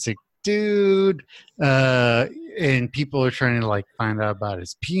 He's one sick dude. And people are trying to like find out about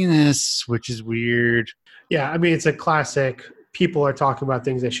his penis, which is weird. Yeah, I mean, it's a classic. People are talking about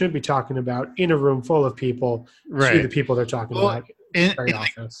things they shouldn't be talking about in a room full of people. Right. To the people they're talking about. Very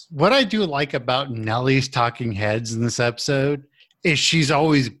obvious. What I do like about Nellie's talking heads in this episode is she's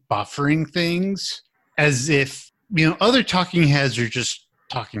always buffering things as if, other talking heads are just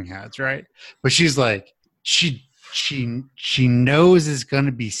talking heads, right? But she's like, she knows it's going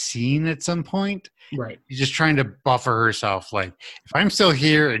to be seen at some point. Right. She's just trying to buffer herself. Like, if I'm still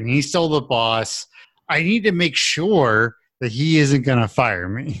here and he's still the boss, I need to make sure that he isn't going to fire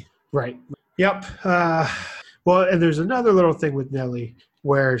me. Right. Yep. Well, and there's another little thing with Nellie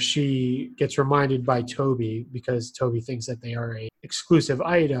where she gets reminded by Toby, because Toby thinks that they are a exclusive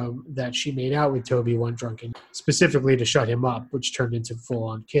item, that she made out with Toby one drunken, specifically to shut him up, which turned into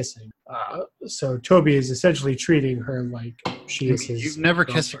full-on kissing. So Toby is essentially treating her like she is his... You've never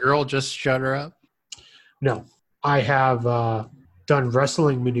kissed a girl, just shut her up? No. I have done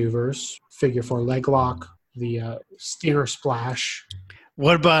wrestling maneuvers, figure 4 leg lock, the Stinger splash.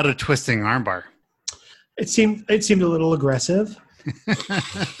 What about a twisting armbar? It seemed a little aggressive.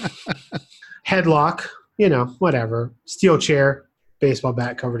 Headlock, whatever. Steel chair, baseball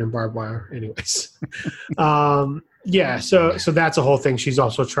bat covered in barbed wire. Anyways, yeah. So that's a whole thing. She's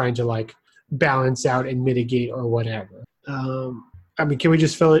also trying to like balance out and mitigate or whatever. I mean, can we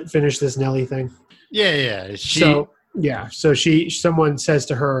just finish this Nellie thing? Yeah. So someone says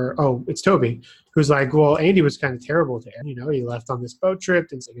to her, "Oh, it's Toby," who's like, "Well, Andy was kind of terrible to her. He left on this boat trip,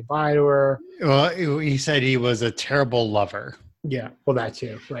 didn't say goodbye to her." Well, he said he was a terrible lover. Yeah, well, that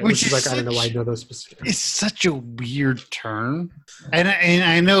too, right? Which is like, I don't know why I know those specifics. It's such a weird term, and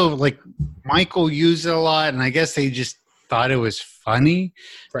I know like Michael used it a lot, and I guess they just thought it was funny,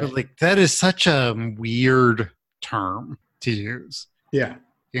 right. But like that is such a weird term to use. Yeah,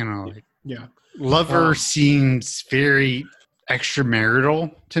 yeah. Lover seems very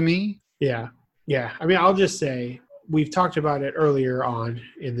extramarital to me. Yeah. I mean, I'll just say we've talked about it earlier on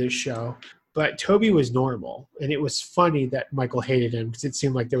in this show. But Toby was normal, and it was funny that Michael hated him because it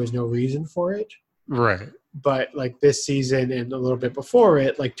seemed like there was no reason for it. Right. But like this season and a little bit before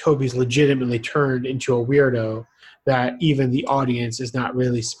it, like Toby's legitimately turned into a weirdo that even the audience is not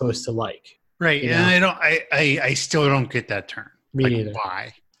really supposed to like. Right. And I still don't get that turn. Me neither.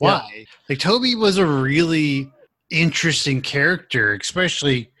 Why? Yeah. Like Toby was a really interesting character,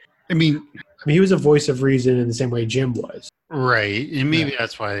 especially, I mean, he was a voice of reason in the same way Jim was. Right, and maybe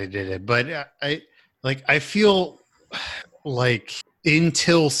that's why they did it. But I feel like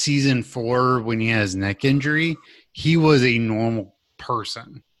until season 4, when he has neck injury, he was a normal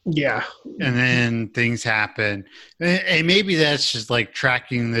person. Yeah, and then things happen, and maybe that's just like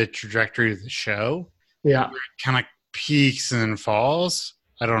tracking the trajectory of the show. Yeah, where it kind of peaks and then falls.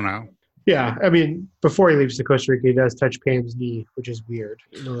 I don't know. Yeah, I mean, before he leaves to Costa Rica, he does touch Pam's knee, which is weird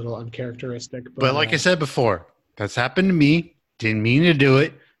and a little uncharacteristic. But like I said before, that's happened to me. Didn't mean to do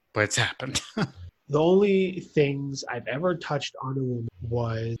it, but it's happened. The only things I've ever touched on a woman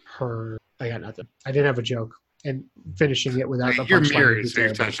was her. I got nothing. I didn't have a joke. And finishing it without the punchline. You're married, so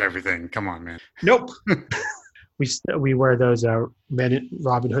you touch everything. Come on, man. Nope. we wear those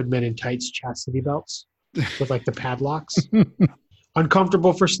Robin Hood Men in Tights chastity belts with like the padlocks.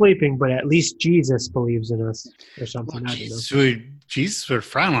 Uncomfortable for sleeping, but at least Jesus believes in us or something. Well, I don't know. Jesus would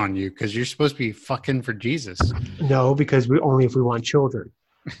frown on you because you're supposed to be fucking for Jesus. No, because only if we want children.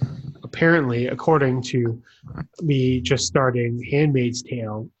 Apparently, according to me just starting Handmaid's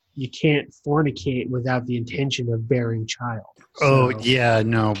Tale, you can't fornicate without the intention of bearing child. So, yeah,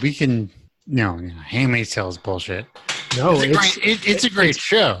 no, we can. No, Handmaid's Tale is bullshit. No, it's a great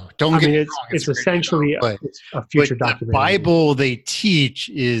show. Don't get me wrong. It's essentially a future documentary. The Bible they teach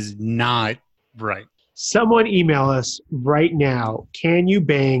is not right. Someone email us right now. Can you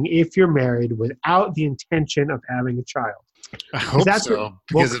bang if you're married without the intention of having a child? I hope that's so.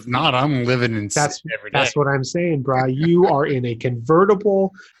 Because if not, I'm living in sin every day. That's what I'm saying, bro. You are in a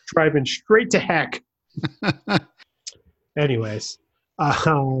convertible driving straight to heck. Anyways,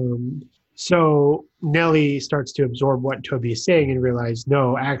 so Nellie starts to absorb what Toby is saying and realize,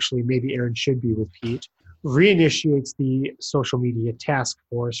 no, actually, maybe Aaron should be with Pete. Reinitiates the social media task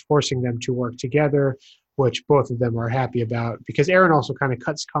force, forcing them to work together, which both of them are happy about because Aaron also kind of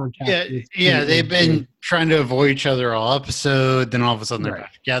cuts contact. Yeah, they've been trying to avoid each other all episode. Then all of a sudden they're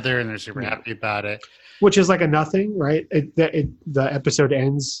back together and they're super happy about it. Which is like a nothing, right? The episode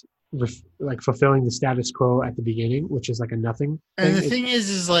ends with like fulfilling the status quo at the beginning, which is like a nothing thing. And the thing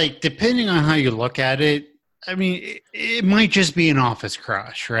is like depending on how you look at it, I mean, it might just be an office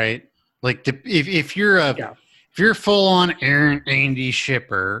crush, right? Like if you're if you're full on Aaron Andy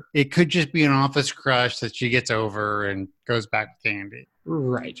shipper, it could just be an office crush that she gets over and goes back with Andy.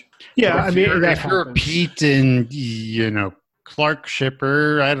 Right. Yeah, I mean, if you're a Pete and Clark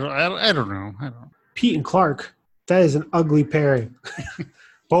shipper, I don't know. Pete and Clark, that is an ugly pairing.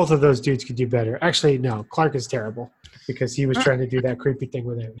 Both of those dudes could do better. Actually, no, Clark is terrible because he was trying to do that creepy thing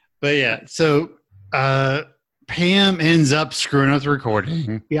with him. But yeah, so Pam ends up screwing up the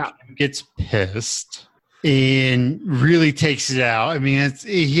recording. Yeah. Gets pissed and really takes it out. I mean, it's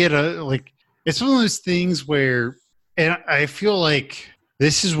one of those things where, and I feel like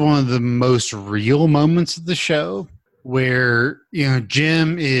this is one of the most real moments of the show where,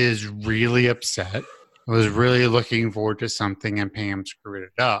 Jim is really upset. I was really looking forward to something and Pam screwed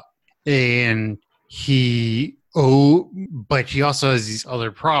it up. And but he also has these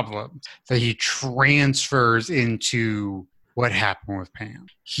other problems that he transfers into what happened with Pam.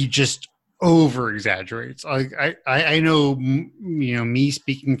 He just over exaggerates. I know, me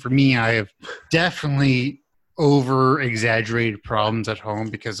speaking for me, I have definitely over exaggerated problems at home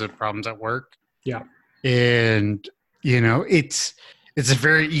because of problems at work. Yeah. And, it's a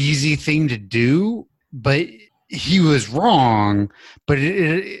very easy thing to do, but he was wrong. But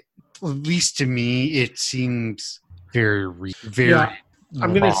at least to me, it seems very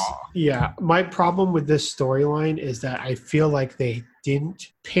my problem with this storyline is that I feel like they didn't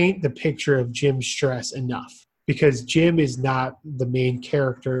paint the picture of Jim's stress enough because Jim is not the main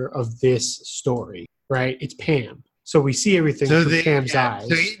character of this story, right? It's Pam. So we see everything through Pam's eyes.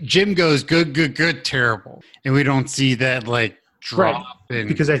 So Jim goes good, terrible. And we don't see that drop. Right.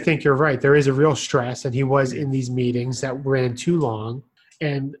 Because I think you're right. There is a real stress and he was in these meetings that ran too long.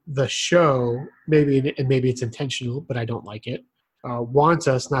 And the show, maybe it's intentional, but I don't like it, wants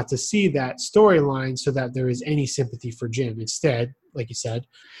us not to see that storyline so that there is any sympathy for Jim. Instead, like you said,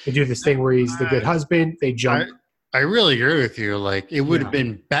 they do this thing where he's the good husband. They jump. I really agree with you. It would have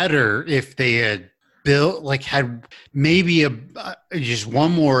been better if they had had maybe just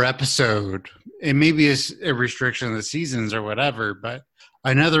one more episode, and maybe it's a restriction of the seasons or whatever, but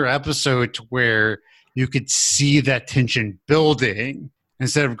another episode to where you could see that tension building.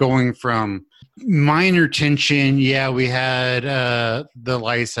 Instead of going from minor tension, we had the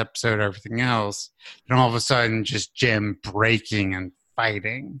Lice episode, everything else, and all of a sudden just Jim breaking and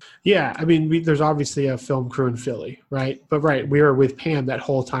fighting. Yeah, I mean, there's obviously a film crew in Philly, right? But we were with Pam that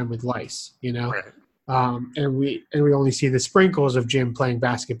whole time with Lice, Right. And we only see the sprinkles of Jim playing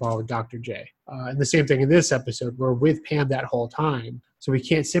basketball with Dr. J. And the same thing in this episode. We're with Pam that whole time, so we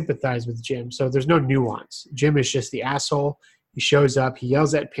can't sympathize with Jim. So there's no nuance. Jim is just the asshole. He shows up, he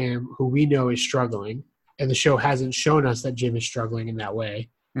yells at Pam, who we know is struggling, and the show hasn't shown us that Jim is struggling in that way.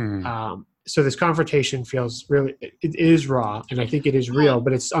 So this confrontation feels really, it is raw, and I think it is real,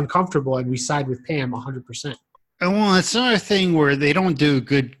 but it's uncomfortable, and we side with Pam 100%. And well, it's another thing where they don't do a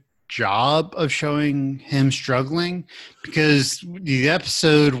good job of showing him struggling, because the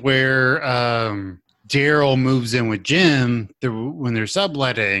episode where Daryl moves in with Jim, when they're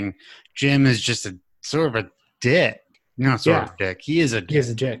subletting, Jim is just a sort of a dick. Of dick. He is a dick. He is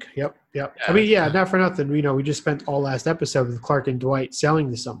a dick. Yep. Yeah. I mean, not for nothing. We just spent all last episode with Clark and Dwight selling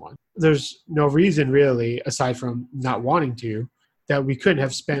to someone. There's no reason really, aside from not wanting to, that we couldn't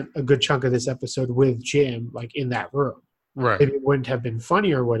have spent a good chunk of this episode with Jim, in that room. Right. Maybe it wouldn't have been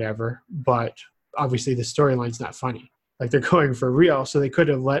funny or whatever, but obviously the storyline's not funny. They're going for real, so they could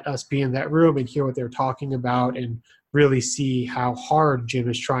have let us be in that room and hear what they're talking about and really see how hard Jim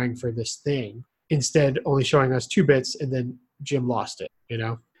is trying for this thing. Instead, only showing us 2 bits, and then Jim lost it.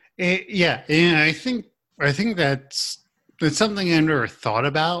 Yeah, and I think that's something I never thought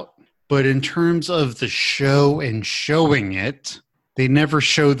about. But in terms of the show and showing it, they never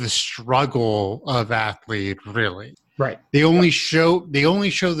show the struggle of athlete. Really, right? They only show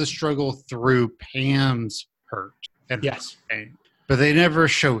the struggle through Pam's hurt and pain. but they never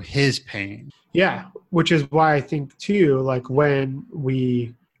show his pain. Yeah, which is why I think too, like when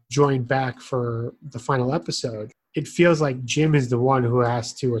we join back for the final episode, it feels like Jim is the one who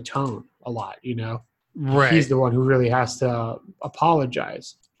has to atone a lot, you know? Right. He's the one who really has to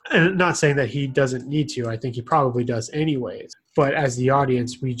apologize. And not saying that he doesn't need to. I think he probably does anyways. But as the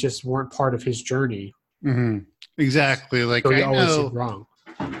audience, we just weren't part of his journey. Mm-hmm. Exactly. Like, So he I always know, did wrong.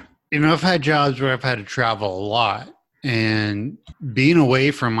 you know, I've had jobs where I've had to travel a lot, and being away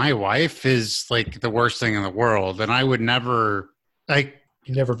from my wife is like the worst thing in the world. And I would never, like,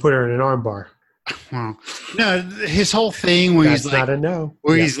 You never put her in an armbar. well, no, his whole thing where That's he's like, not a no.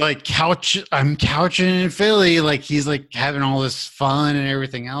 where Yeah. he's like I'm couching in Philly, like he's like having all this fun and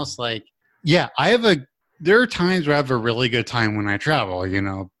everything else. Like, yeah, there are times where I have a really good time when I travel, you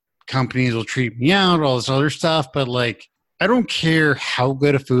know, companies will treat me out, all this other stuff, but like, I don't care how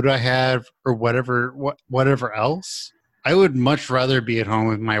good a food I have or whatever else. I would much rather be at home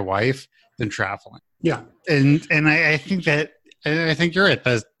with my wife than traveling. Yeah. And I think that, I think you're right.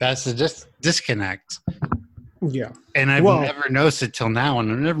 That's the disconnect. Yeah. And I've Well- never noticed it till now,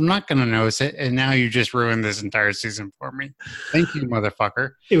 and I'm not going to notice it. And now you just ruined this entire season for me. Thank you,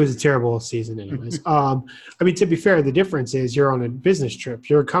 motherfucker. It was a terrible season anyways. I mean, to be fair, the difference is you're on a business trip.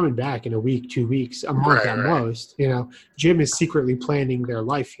 You're coming back in a week, 2 weeks, a month at most. You know, Jim is secretly planning their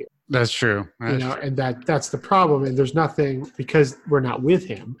life here. That's true. You know, and that's the problem. And there's nothing, because we're not with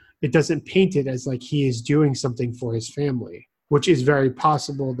him, it doesn't paint it as like he is doing something for his family, which is very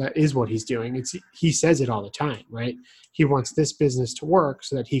possible that is what he's doing. He says it all the time, right? He wants this business to work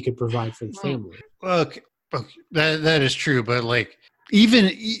so that he could provide for the family. Look, that is true. But like, even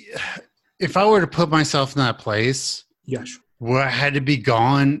if I were to put myself in that place Yes. where I had to be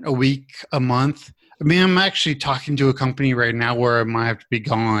gone a week, a month. I mean, I'm actually talking to a company right now where I might have to be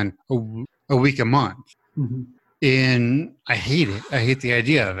gone a week, a month. Mm-hmm. And I hate it. I hate the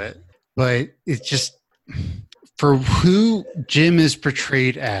idea of it. But it's just, for who Jim is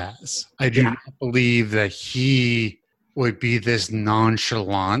portrayed as, I do not believe that he would be this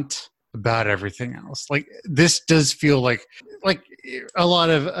nonchalant about everything else. Like, this does feel like a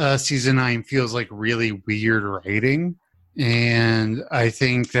lot of season 9 feels like really weird writing. And I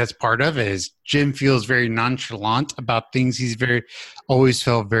think that's part of it, is Jim feels very nonchalant about things he's always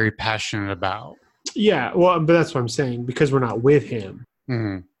felt very passionate about. Yeah, well, but that's what I'm saying. Because we're not with him,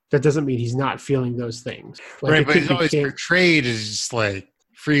 Mm-hmm. that doesn't mean he's not feeling those things. Like, Right, I but think he's we always can't- portrayed as just like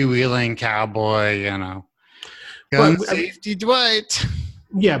freewheeling cowboy, you know. Gun But, safety Dwight.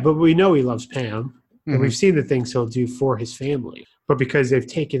 Yeah, but we know he loves Pam, and Mhm. we've seen the things he'll do for his family. But because they've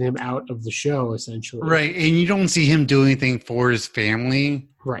taken him out of the show, essentially, Right, and you don't see him do anything for his family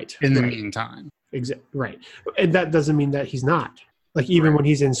right, in the right. meantime. Right. And that doesn't mean that he's not. Like, even when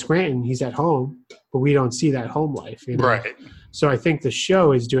he's in Scranton, he's at home, but we don't see that home life. You know? Right. So I think the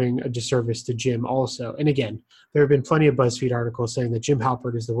show is doing a disservice to Jim also. And again, there have been plenty of BuzzFeed articles saying that Jim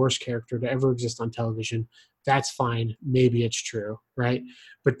Halpert is the worst character to ever exist on television. That's fine. Maybe it's true, right?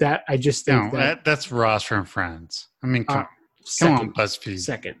 But that, I just think No, that's Ross from Friends. I mean, come on, BuzzFeed.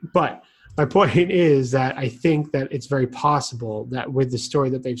 Second. But my point is that I think that it's very possible that with the story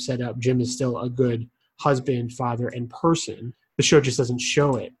that they've set up, Jim is still a good husband, father, and person. The show just doesn't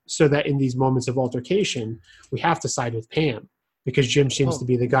show it. So that in these moments of altercation, we have to side with Pam, because Jim seems to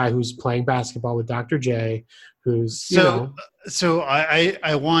be the guy who's playing basketball with Dr. J, who's, So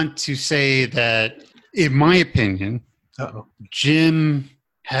I want to say that, in my opinion, uh-oh. Jim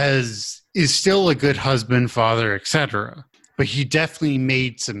is still a good husband, father, etc. But he definitely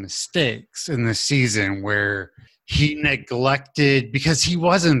made some mistakes in the season where he neglected, because he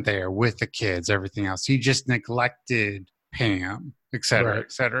wasn't there with the kids, everything else. He just neglected Pam, etc., Right.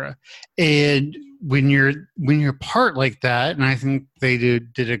 etc. And when you're part like that, and I think they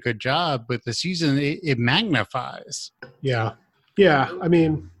did a good job with the season, it magnifies. Yeah. Yeah. I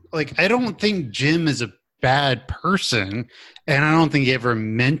mean, Like, I don't think Jim is a bad person, and I don't think he ever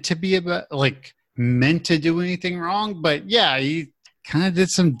meant to be meant to do anything wrong. But yeah, he kind of did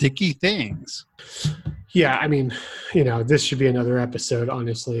some dicky things. yeah, I mean, this should be another episode,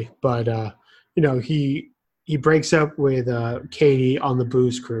 honestly. But, he breaks up with Katie on the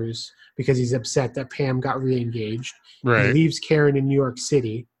booze cruise because he's upset that Pam got re-engaged. He Right. leaves Karen in New York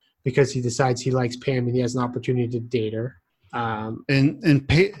City because he decides he likes Pam and he has an opportunity to date her. And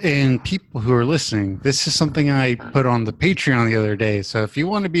people who are listening, this is something I put on the Patreon the other day. So if you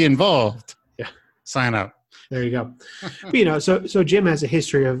want to be involved, sign up. There you go. But, so Jim has a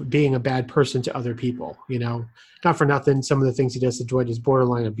history of being a bad person to other people. Not for nothing, some of the things he does to Dwight is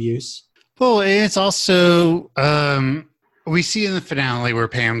borderline abuse. Well, it's also, we see in the finale where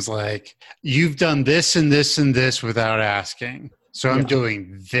Pam's like, you've done this and this and this without asking. So I'm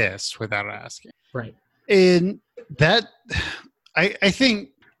doing this without asking. Right. And that, I think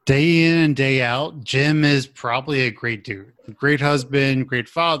day in and day out, Jim is probably a great dude, a great husband, great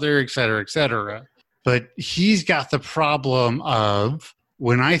father, et cetera, et cetera. But he's got the problem of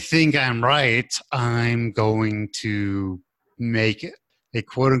when I think I'm right, I'm going to make a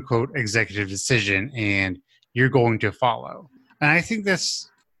quote unquote executive decision and you're going to follow. And I think that's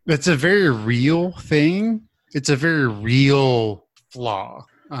a very real thing. It's a very real flaw.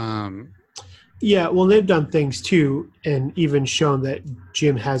 Yeah, well, they've done things too, and even shown that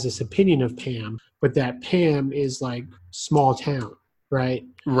Jim has this opinion of Pam, but that Pam is like small town, right?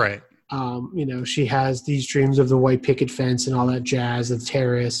 Right. You know, she has these dreams of the white picket fence and all that jazz, the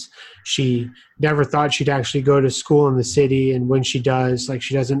terrace. She never thought she'd actually go to school in the city, and when she does, like,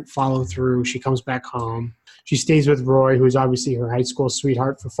 she doesn't follow through. She comes back home. She stays with Roy, who's obviously her high school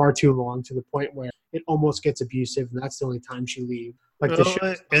sweetheart, for far too long, to the point where it almost gets abusive, and that's the only time she leaves. Like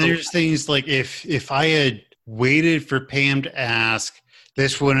and there's things like if I had waited for Pam to ask,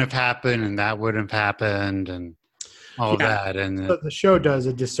 this wouldn't have happened and that wouldn't have happened and all that. And but the show does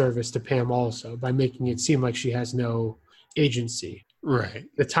a disservice to Pam also by making it seem like she has no agency. Right.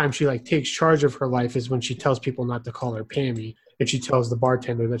 The time she like takes charge of her life is when she tells people not to call her Pammy, and she tells the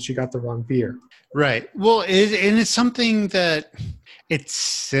bartender that she got the wrong beer. Right. Well, and it's something that it's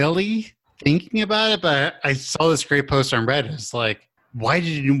silly thinking about it, but I saw this great post on Reddit. It's like, why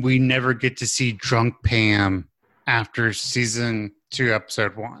did we never get to see drunk Pam after season 2,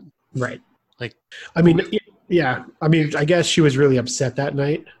 episode 1? Right. Like, I mean, yeah. I mean, I guess she was really upset that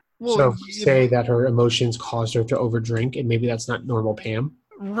night. Well, so say that her emotions caused her to overdrink, and maybe that's not normal Pam.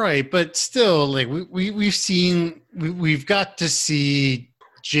 Right, but still, like we've got to see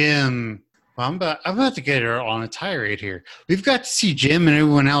Jim. Well, I'm about to get her on a tirade here. We've got to see Jim and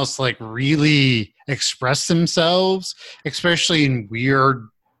everyone else like really express themselves, especially in weird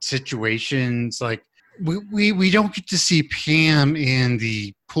situations. Like we don't get to see Pam in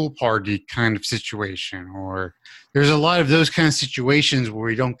the pool party kind of situation, or there's a lot of those kind of situations where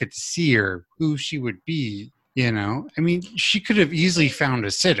we don't get to see her, who she would be. You know, I mean, she could have easily found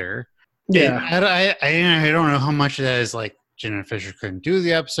a sitter. Yeah, I don't know how much of that is like Jenna Fisher couldn't do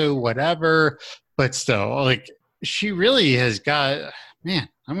the episode, whatever. But still, like, she really has got. Man,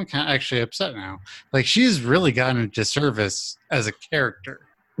 I'm kind of actually upset now. Like, she's really gotten a disservice as a character.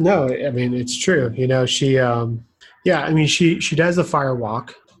 No, I mean, it's true. You know, she, I mean, she does the fire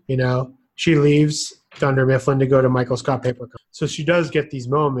walk. You know, she leaves Dunder Mifflin to go to Michael Scott Paper Company. So she does get these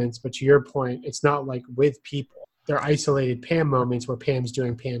moments, but to your point, it's not like with people. They're isolated Pam moments where Pam's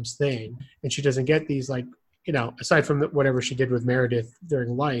doing Pam's thing, and she doesn't get these, like, you know, aside from whatever she did with Meredith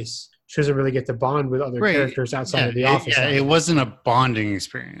during Lice, she doesn't really get to bond with other characters outside of the office. Yeah, it wasn't a bonding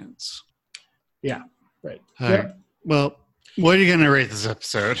experience. Yeah, right. Right. Well, what are you going to rate this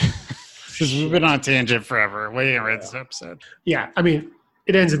episode? Because we've been on tangent forever. What are you going to rate this episode? Yeah, I mean,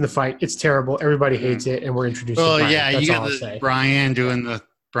 it ends in the fight. It's terrible. Everybody hates it, and we're introduced to Brian. Yeah, that's you all I'll got say. Brian doing the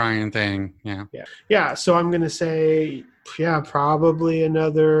Brian thing. Yeah. So I'm going to say, probably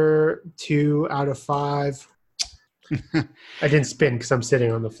another 2 out of 5. I didn't spin because I'm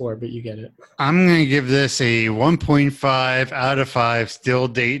sitting on the floor, but you get it. I'm going to give this a 1.5 out of 5 still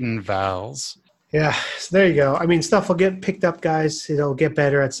dating Vals. Yeah, so there you go. I mean, stuff will get picked up, guys. It'll get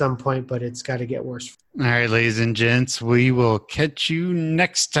better at some point, but it's got to get worse. All right, ladies and gents, we will catch you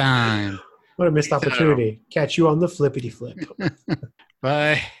next time. What a missed opportunity. Catch you on the flippity flip.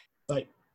 Bye.